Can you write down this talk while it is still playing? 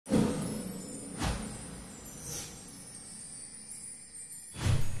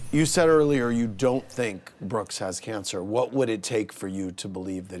You said earlier you don't think Brooks has cancer. What would it take for you to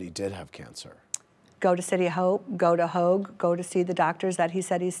believe that he did have cancer? Go to City of Hope, go to Hoag, go to see the doctors that he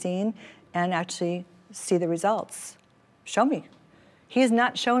said he's seen, and actually see the results. Show me. He has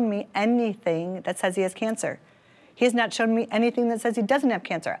not shown me anything that says he has cancer. He has not shown me anything that says he doesn't have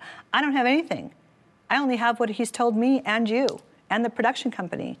cancer. I don't have anything. I only have what he's told me and you and the production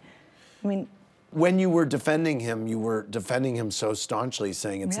company. I mean, when you were defending him, you were defending him so staunchly,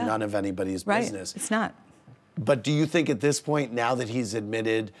 saying it's none of anybody's business. It's not. But do you think at this point, now that he's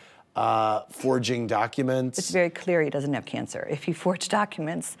admitted forging documents? It's very clear he doesn't have cancer. If he forged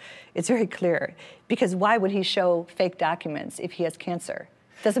documents, it's very clear. Because why would he show fake documents if he has cancer?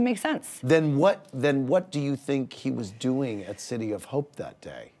 Doesn't make sense. Then what do you think he was doing at City of Hope that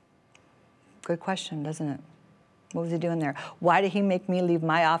day? Good question, doesn't it? What was he doing there? Why did he make me leave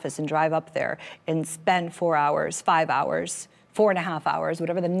my office and drive up there and spend 4 hours, 5 hours, 4.5 hours,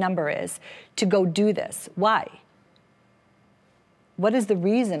 whatever the number is, to go do this? Why? What is the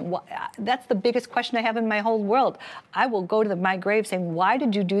reason? That's the biggest question I have in my whole world. I will go to my grave saying, why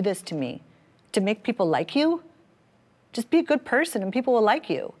did you do this to me? To make people like you? Just be a good person and people will like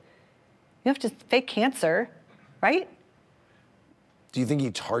you. You have to fake cancer, right? Do you think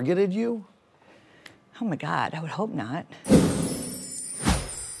he targeted you? Oh my God, I would hope not.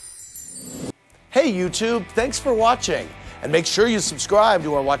 Hey YouTube, thanks for watching. And make sure you subscribe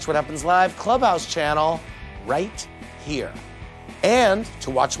to our Watch What Happens Live Clubhouse channel right here. And to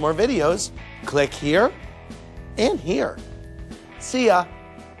watch more videos, click here and here. See ya.